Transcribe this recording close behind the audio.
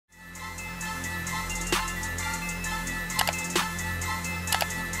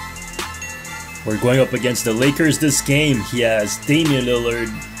We're going up against the Lakers this game. He has Damian Lillard,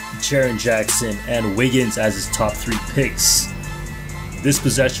 Jaren Jackson, and Wiggins as his top 3 picks. This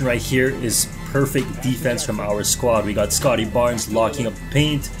possession right here is perfect defense from our squad. We got Scottie Barnes locking up the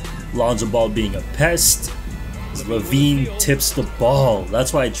paint, Lonzo Ball being a pest. Lavine tips the ball.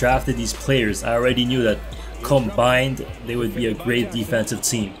 That's why I drafted these players. I already knew that combined they would be a great defensive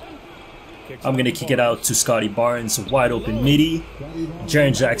team. I'm going to kick it out to Scottie Barnes, wide open midi.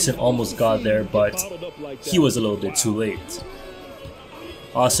 Jaren Jackson almost got there, but he was a little bit too late.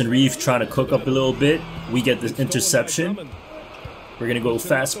 Austin Reeves trying to cook up a little bit. We get this interception. We're going to go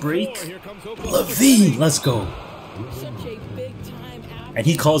fast break. Lavine, let's go. And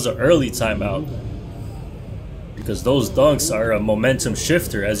he calls an early timeout, because those dunks are a momentum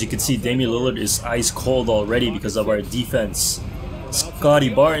shifter. As you can see, Damian Lillard is ice cold already because of our defense. Scottie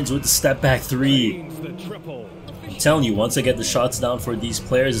Barnes with the step back 3. I'm telling you, once I get the shots down for these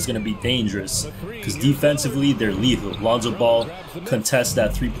players, it's going to be dangerous, because defensively they're lethal. Lonzo Ball contests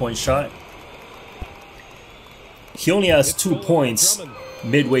that 3-point shot. He only has 2 points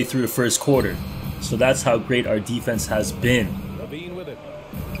midway through the first quarter, so that's how great our defense has been.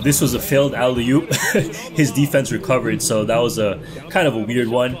 This was a failed alley-oop. His defense recovered, so that was a kind of a weird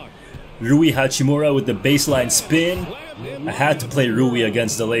one. Rui Hachimura with the baseline spin. I had to play Rui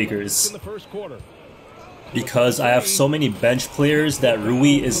against the Lakers because I have so many bench players that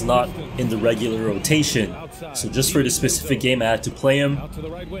Rui is not in the regular rotation. So just for the specific game I had to play him,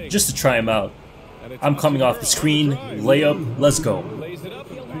 just to try him out. I'm coming off the screen, layup, let's go.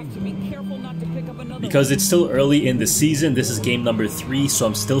 Because it's still early in the season, this is game number 3, so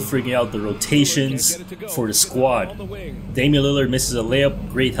I'm still figuring out the rotations for the squad. Damian Lillard misses a layup,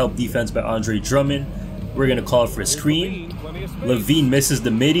 great help defense by Andre Drummond. We're going to call for a screen. Lavine misses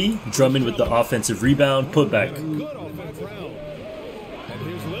the midi, Drummond with the offensive rebound, putback.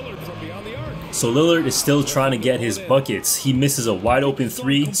 So Lillard is still trying to get his buckets. He misses a wide open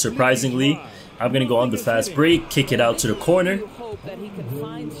 3, surprisingly. I'm going to go on the fast break, kick it out to the corner.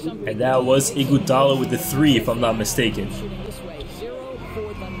 And that was Iguodala with the 3, if I'm not mistaken.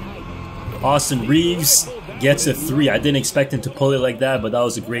 Austin Reeves gets a 3. I didn't expect him to pull it like that, but that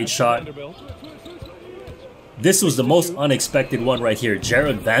was a great shot. This was the most unexpected one right here.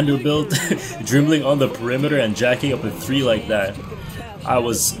 Jared Vanderbilt dribbling on the perimeter and jacking up a 3 like that. I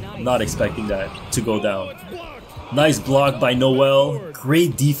was not expecting that to go down. Nice block by Noel.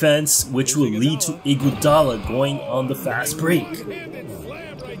 Great defense, which will lead to Iguodala going on the fast break.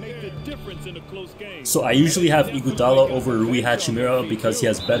 So I usually have Iguodala over Rui Hachimura because he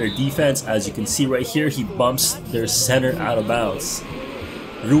has better defense. As you can see right here, he bumps their center out of bounds.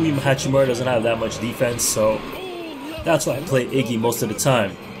 Rui Hachimura doesn't have that much defense, so that's why I play Iggy most of the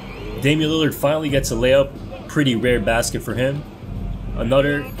time. Damian Lillard finally gets a layup. Pretty rare basket for him.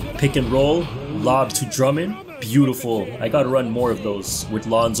 Another pick and roll, lob to Drummond. Beautiful. I gotta run more of those with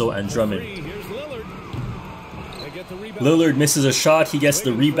Lonzo and Drummond. Lillard misses a shot. He gets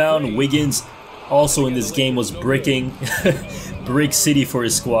the rebound. Wiggins also in this game was bricking. Brick city for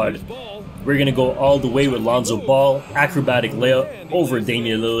his squad. We're gonna go all the way with Lonzo Ball. Acrobatic layup over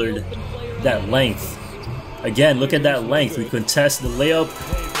Damian Lillard. That length. Again, look at that length. We contest the layup.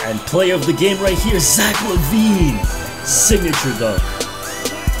 And play of the game right here, Zach Lavine. Signature dunk.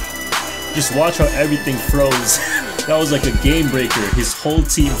 Just watch how everything froze. That was like a game breaker. His whole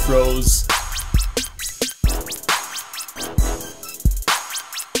team froze.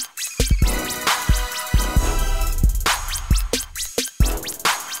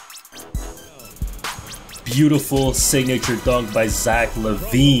 Beautiful signature dunk by Zach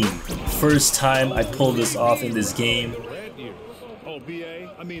Lavine. First time I pulled this off in this game.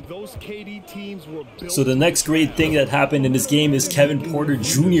 So the next great thing that happened in this game is Kevin Porter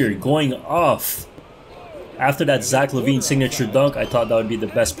Jr. going off. After that Zach Lavine signature dunk, I thought that would be the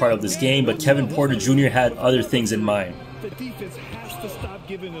best part of this game, but Kevin Porter Jr. had other things in mind.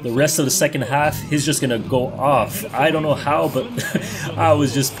 The rest of the second half, he's just gonna go off. I don't know how, but I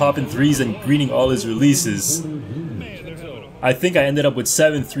was just popping 3s and greening all his releases. I think I ended up with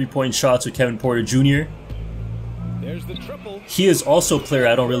 7 3-point shots with Kevin Porter Jr. He is also a player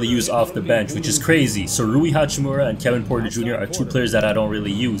I don't really use off the bench, which is crazy. So Rui Hachimura and Kevin Porter Jr. are 2 players that I don't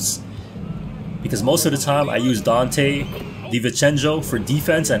really use, because most of the time I use Dante DiVincenzo for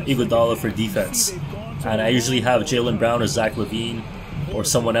defense and Iguodala for defense. And I usually have Jaylen Brown or Zach Lavine or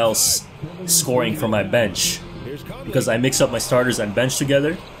someone else scoring from my bench, because I mix up my starters and bench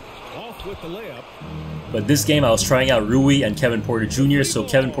together. But this game I was trying out Rui and Kevin Porter Jr. So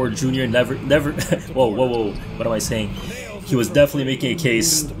Kevin Porter Jr. never whoa, what am I saying? He was definitely making a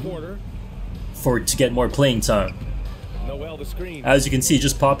case to get more playing time. As you can see,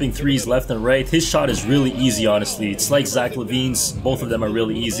 just popping threes left and right. His shot is really easy, honestly. It's like Zach Lavine's. Both of them are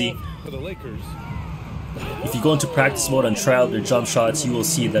really easy. If you go into practice mode and try out their jump shots, you will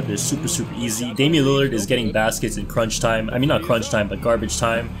see that they're super easy. Damian Lillard is getting baskets in crunch time. I mean, not crunch time, but garbage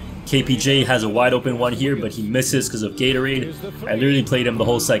time. KPJ has a wide open one here, but he misses because of Gatorade. I literally played him the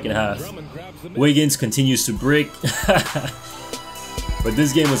whole second half. Wiggins continues to brick. But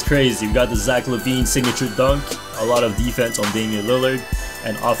this game was crazy. We got the Zach Lavine signature dunk, a lot of defense on Damian Lillard,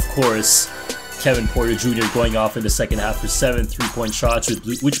 and of course, Kevin Porter Jr. going off in the second half for 7 3-point shots,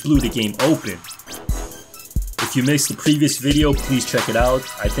 which blew the game open. If you missed the previous video, please check it out.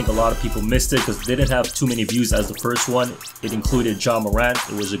 I think a lot of people missed it because it didn't have too many views as the first one. It included Ja Morant.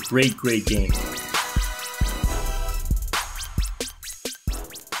 It was a great game.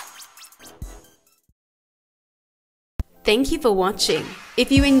 Thank you for watching.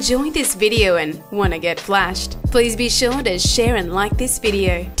 If you enjoyed this video and want to get flashed, please be sure to share and like this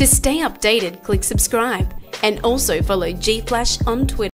video. To stay updated, click subscribe and also follow GFlash on Twitter.